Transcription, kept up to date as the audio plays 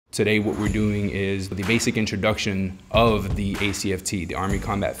Today what we're doing is the basic introduction of the ACFT, the Army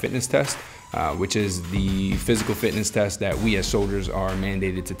Combat Fitness Test, which is the physical fitness test that we as soldiers are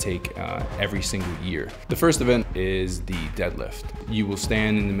mandated to take every single year. The first event is the deadlift. You will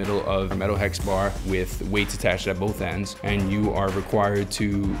stand in the middle of a metal hex bar with weights attached at both ends, and you are required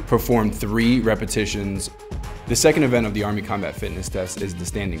to perform 3 repetitions. The second event of the Army Combat Fitness Test is the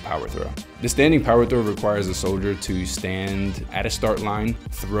standing power throw. The standing power throw requires a soldier to stand at a start line,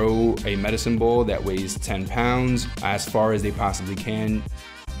 throw a medicine ball that weighs 10 pounds as far as they possibly can.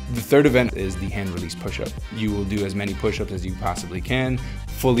 The third event is the hand release push-up. You will do as many push-ups as you possibly can,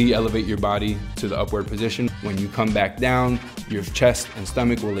 fully elevate your body to the upward position. When you come back down, your chest and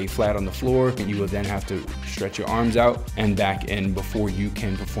stomach will lay flat on the floor, and you will then have to stretch your arms out and back in before you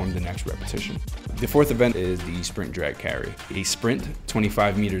can perform the next repetition. The fourth event is the sprint drag carry. A sprint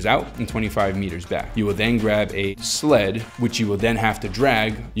 25 meters out and 25 meters back. You will then grab a sled, which you will then have to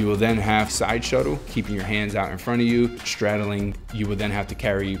drag. You will then have side shuttle, keeping your hands out in front of you, straddling. You will then have to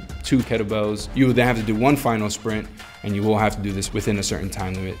carry 2 kettlebells. You will then have to do 1 final sprint, and you will have to do this within a certain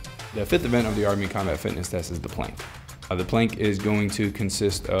time limit. The fifth event of the Army Combat Fitness Test is the plank. The plank is going to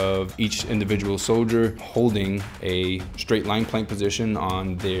consist of each individual soldier holding a straight line plank position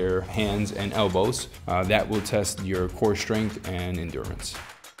on their hands and elbows. That will test your core strength and endurance.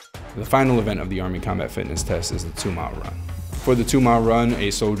 The final event of the Army Combat Fitness Test is the 2-mile run. For the 2-mile run,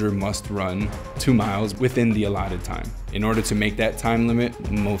 a soldier must run 2 miles within the allotted time. In order to make that time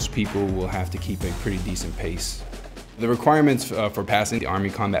limit, most people will have to keep a pretty decent pace. The requirements for passing the Army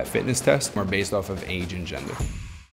Combat Fitness Test are based off of age and gender.